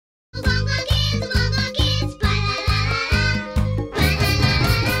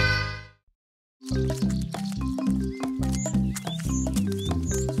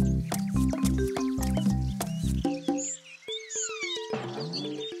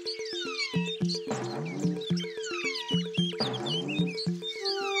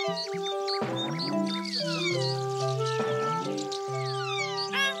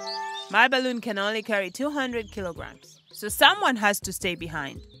My balloon can only carry 200 kilograms, so someone has to stay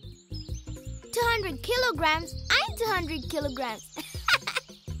behind. 200 kilograms? I'm 200 kilograms.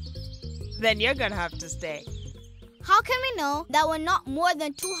 Then you're gonna have to stay. How can we know that we're not more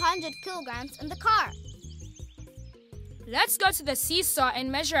than 200 kilograms in the car? Let's go to the seesaw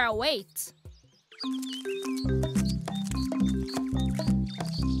and measure our weight.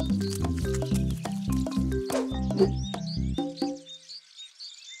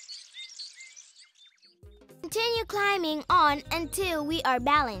 Continue climbing on until we are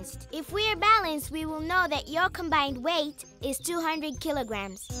balanced. If we are balanced, we will know that your combined weight is 200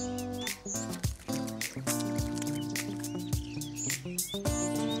 kilograms.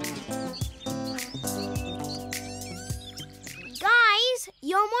 Guys,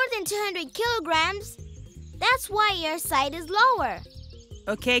 you're more than 200 kilograms. That's why your side is lower.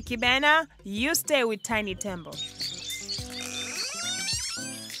 Okay, Kibena, you stay with Tiny Tembo.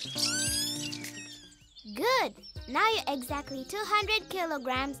 Good. Now you're exactly 200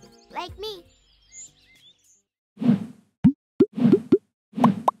 kilograms, like me.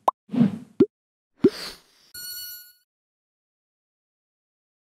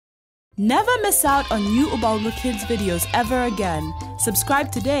 Never miss out on new Ubongo Kids videos ever again.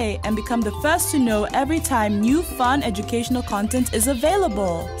 Subscribe today and become the first to know every time new fun educational content is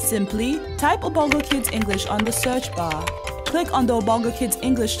available. Simply type Ubongo Kids English on the search bar. Click on the Ubongo Kids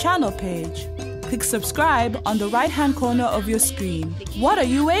English channel page. Click subscribe on the right-hand corner of your screen. What are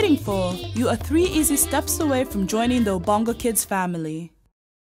you waiting for? You are 3 easy steps away from joining the Ubongo Kids family.